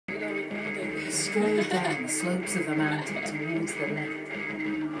strode down the slopes of the mountain towards the lake.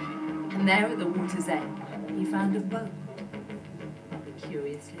 And there at the water's end, he found a boat,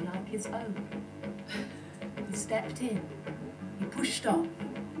 curiously like his own. He stepped in, he pushed off,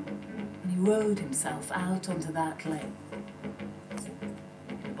 and he rowed himself out onto that lake.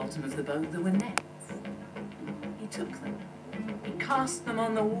 At the bottom of the boat there were nets. He took them, he cast them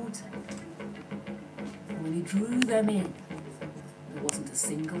on the water, and when he drew them in, there wasn't a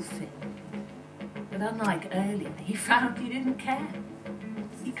single fin. But unlike earlier, he found he didn't care.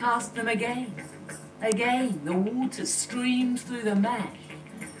 He cast them again. Again, the water streamed through the mesh.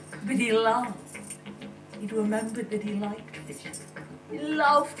 But he laughed. He'd remembered that he liked fishing. He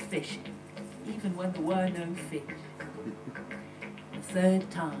loved fishing, even when there were no fish. The third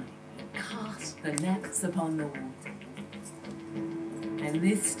time, he cast the nets upon the water. And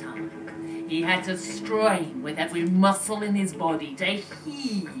this time, he had to strain with every muscle in his body to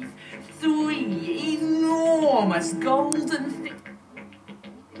heave 3 enormous golden fish.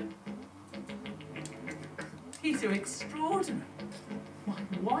 These are extraordinary. My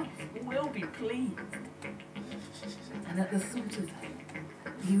wife will be pleased. And at the thought of them,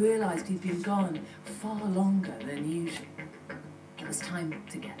 he realised he'd been gone far longer than usual. It was time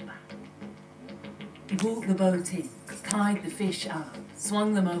to get back. He brought the boat in, tied the fish up,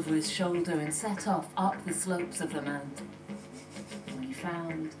 swung them over his shoulder and set off up the slopes of the mountain. And when he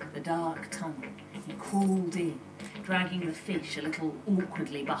found the dark tunnel, he crawled in, dragging the fish a little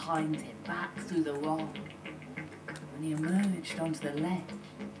awkwardly behind him, back through the rock. When he emerged onto the ledge,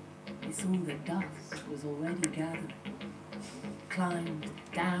 he saw that dusk was already gathering. He climbed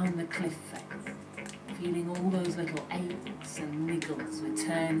down the cliff face, feeling all those little aches and niggles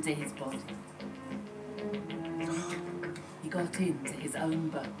return to his body. He got into his own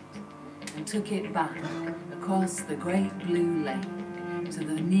boat and took it back across the great blue lake to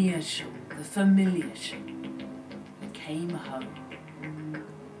the near shore, the familiar shore. He came home.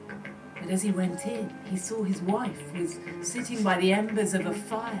 But as he went in, he saw his wife was sitting by the embers of a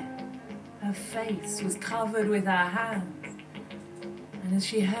fire. Her face was covered with her hands. And as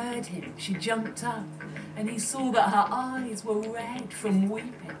she heard him, she jumped up, and he saw that her eyes were red from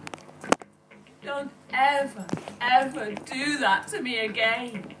weeping. Don't ever, ever do that to me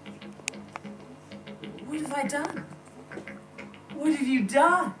again. What have I done? What have you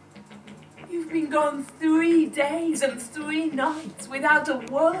done? You've been gone 3 days and 3 nights without a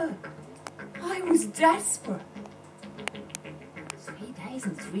word. I was desperate. 3 days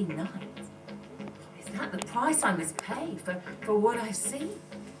and 3 nights? Is that the price I must pay for what I've seen?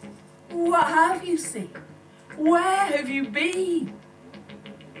 What have you seen? Where have you been?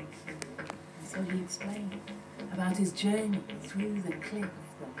 And so he explained about his journey through the cliff,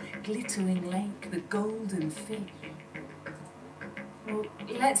 the glittering lake, the golden fish. Well,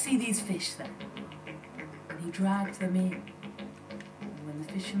 let's see these fish then. And he dragged them in. When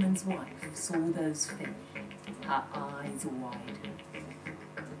the fisherman's wife saw those fish, her eyes widened.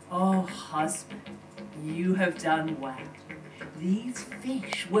 Oh, husband, you have done well. These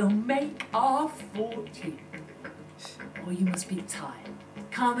fish will make our fortune. Oh, you must be tired.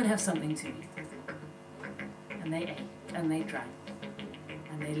 Come and have something to eat. And they ate, and they drank,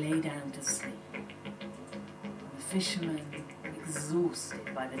 and they lay down to sleep. And the fisherman,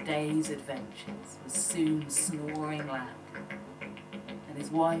 exhausted by the day's adventures, was soon snoring loud. And his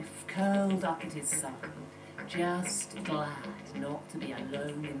wife curled up at his side, just glad not to be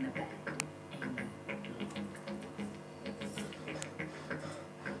alone in the bed any longer.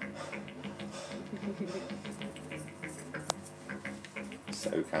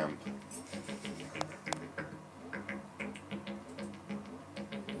 So camp.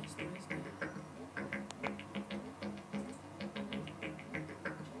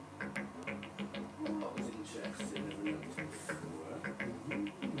 That was interesting, never noticed before.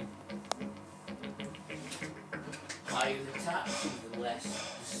 Higher the taxes, the less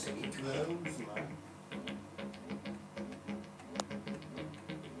the city grows, man.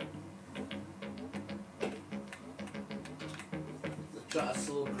 They try to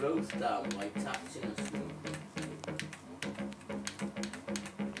slow growth down by taxing us, man.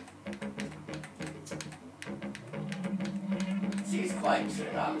 She's quite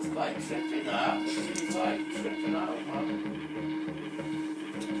tripping out, it's quite tripping out. She's quite tripping out, man.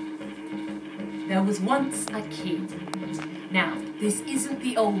 There was once a king. Now, this isn't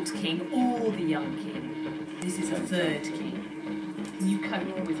the old king or the young king. This is a third king. Can you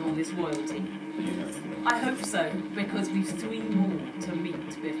cope with all this royalty? I hope so, because we've 3 more to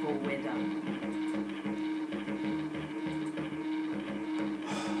meet before we're done.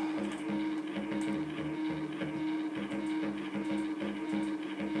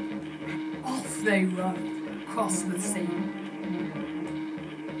 Off off they rode, across the sea.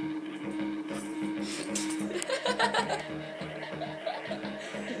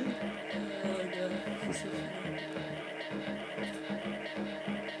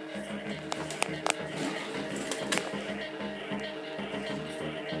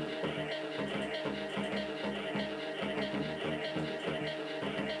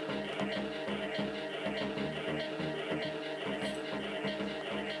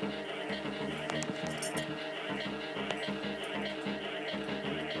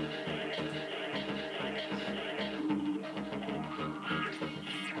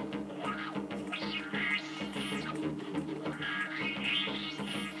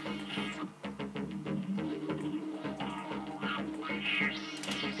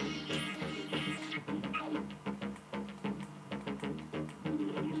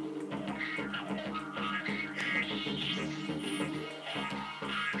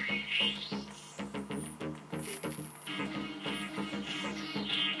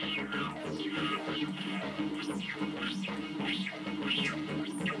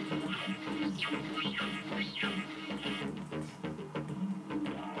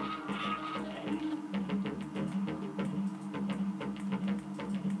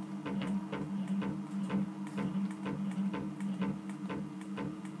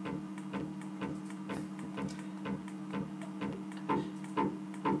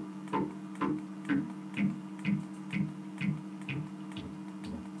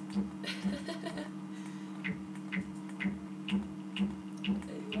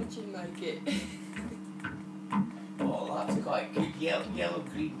 Oh, that's quite good. Yellow,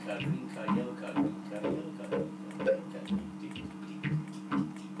 green card, yellow card, green card, yellow card, green card.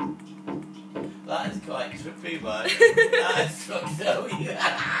 That is quite trippy, man. That's fucked out.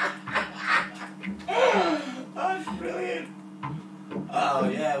 That's brilliant. Oh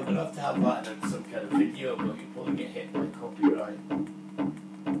yeah, we're gonna have to have that in some kind of video, but you'll probably get hit by copyright.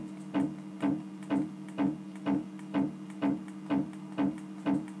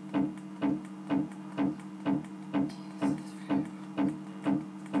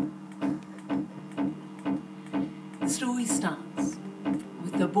 The story starts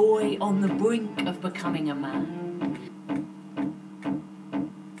with the boy on the brink of becoming a man.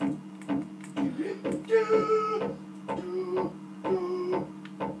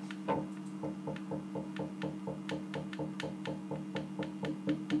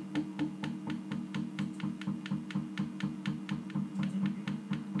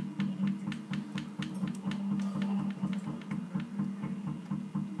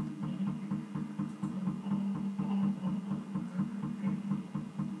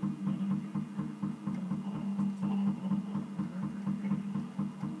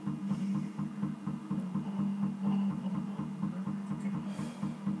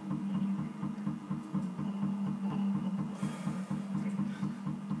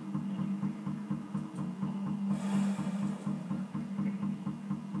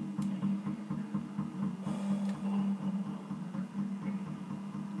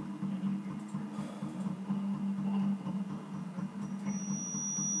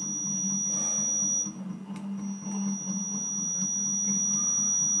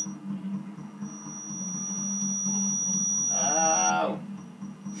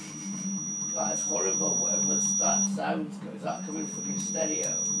 That's horrible, whatever that sounds. Is that coming from your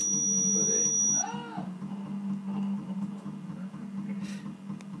stereo? With it?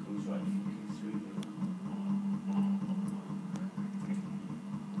 Comes right fucking through me.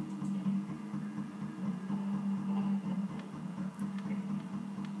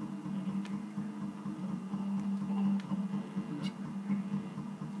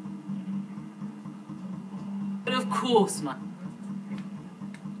 But of course, man.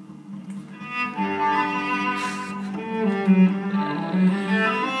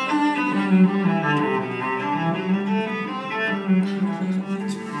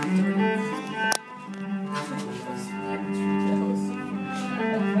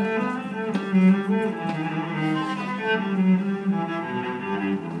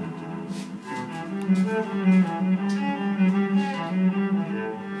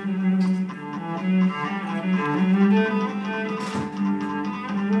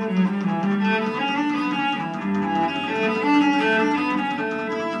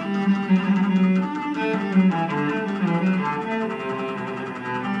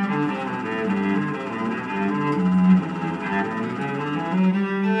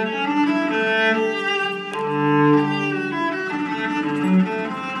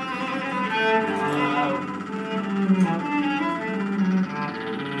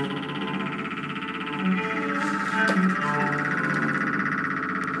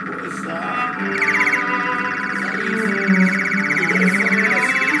 Ta-ta.